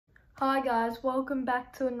Hi guys, welcome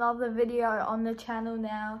back to another video on the channel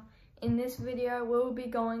now. In this video we'll be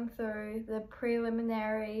going through the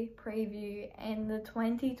preliminary preview and the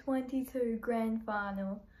 2022 grand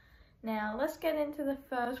final. Now let's get into the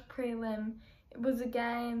first prelim. It was a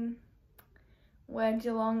game where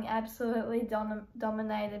Geelong absolutely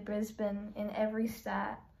dominated Brisbane in every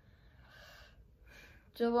stat.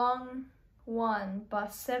 Geelong won by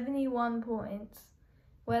 71 points.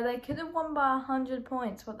 Where they could have won by 100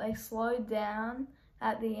 points, but they slowed down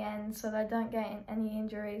at the end so they don't get any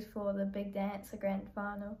injuries for the big dance, the grand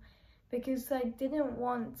final, because they didn't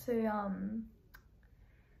want to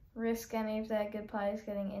risk any of their good players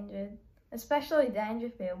getting injured, especially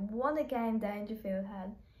Dangerfield. What a game Dangerfield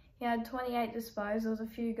had. He had 28 disposals, a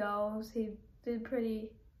few goals. He did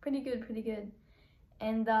pretty good.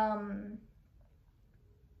 And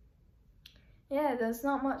yeah, there's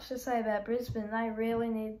not much to say about Brisbane. They really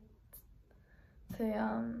needed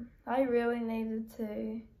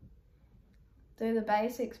to do the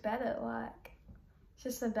basics better. Like, it's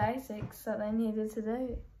just the basics that they needed to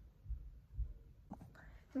do.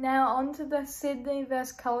 Now on to the Sydney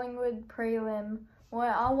vs Collingwood prelim,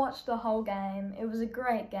 where I watched the whole game. It was a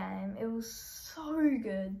great game. It was so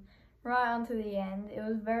good right onto the end. It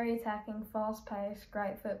was very attacking, fast-paced,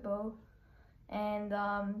 great football. And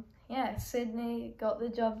yeah, Sydney got the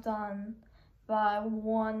job done by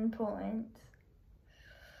 1 point.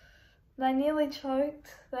 They nearly choked.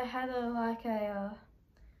 They had I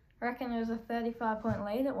reckon it was a 35-point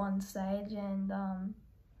lead at one stage, and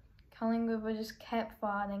Collingwood were just kept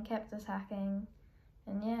fighting, kept attacking,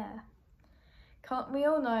 and yeah. We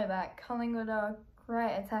all know that Collingwood are a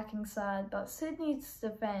great attacking side, but Sydney's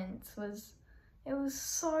defence was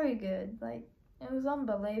so good. Like, it was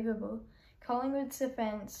unbelievable. Collingwood's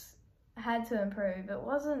defence had to improve. It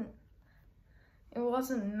wasn't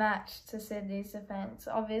matched to Sydney's defence.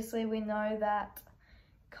 Obviously, we know that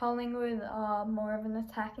Collingwood are more of an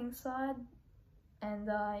attacking side, and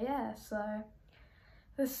yeah, so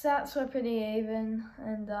the stats were pretty even,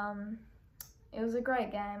 and it was a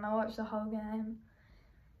great game. I watched the whole game.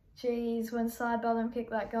 Jeez, when Sidebottom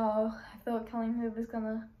kicked that goal, I thought Collingwood was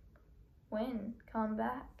gonna come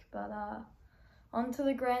back, but on to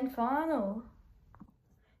the grand final.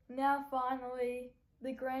 Now finally,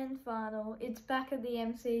 the grand final. It's back at the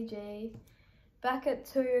MCG, back at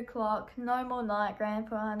 2 o'clock. No more night grand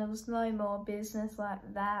finals, no more business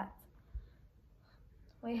like that.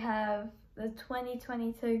 We have the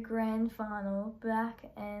 2022 grand final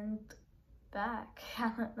back and back.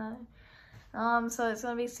 I don't know. So it's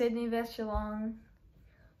gonna be Sydney vs Geelong.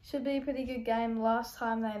 Should be a pretty good game. Last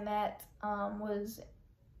time they met was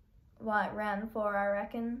like round 4, I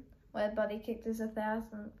reckon, where Buddy kicked his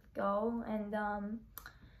 1,000th goal, and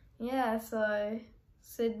yeah, so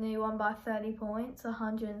Sydney won by 30 points,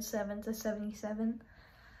 107 to 77.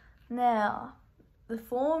 Now, the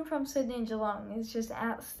form from Sydney and Geelong is just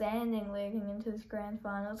outstanding leading into this grand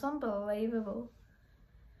final. It's unbelievable.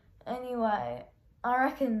 Anyway, I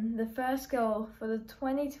reckon the first goal for the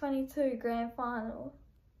 2022 grand final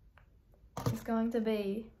is going to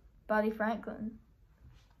be Buddy Franklin.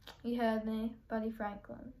 You heard me, Buddy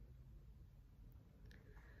Franklin.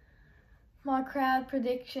 My crowd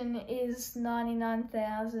prediction is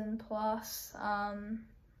 99,000 plus. I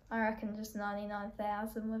reckon just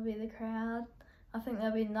 99,000 would be the crowd. I think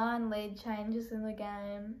there'll be 9 lead changes in the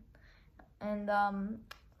game. And I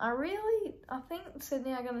think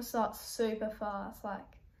Sydney are going to start super fast,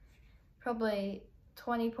 like probably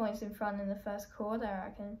 20 points in front in the first quarter, I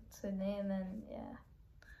reckon, Sydney, and then, yeah.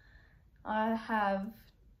 I have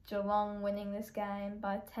Geelong winning this game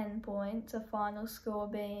by 10 points, a final score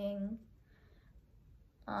being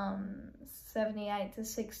 78 to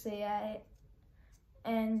 68.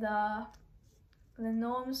 And the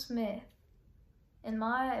Norm Smith, in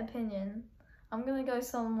my opinion, I'm going to go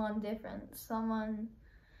someone different, someone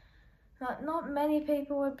that not many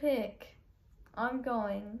people would pick. I'm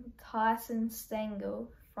going Tyson Stengel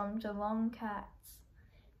from Geelong Cats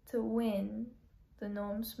to win the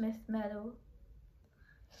Norm Smith medal.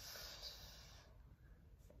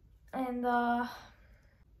 And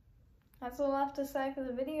that's all I have to say for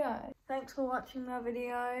the video. Thanks for watching my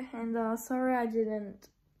video, and sorry I didn't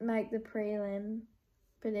make the prelim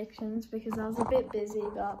predictions because I was a bit busy,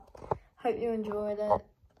 but hope you enjoyed it.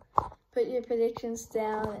 Put your predictions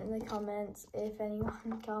down in the comments if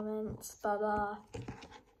anyone comments, but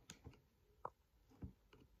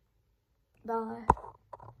bye.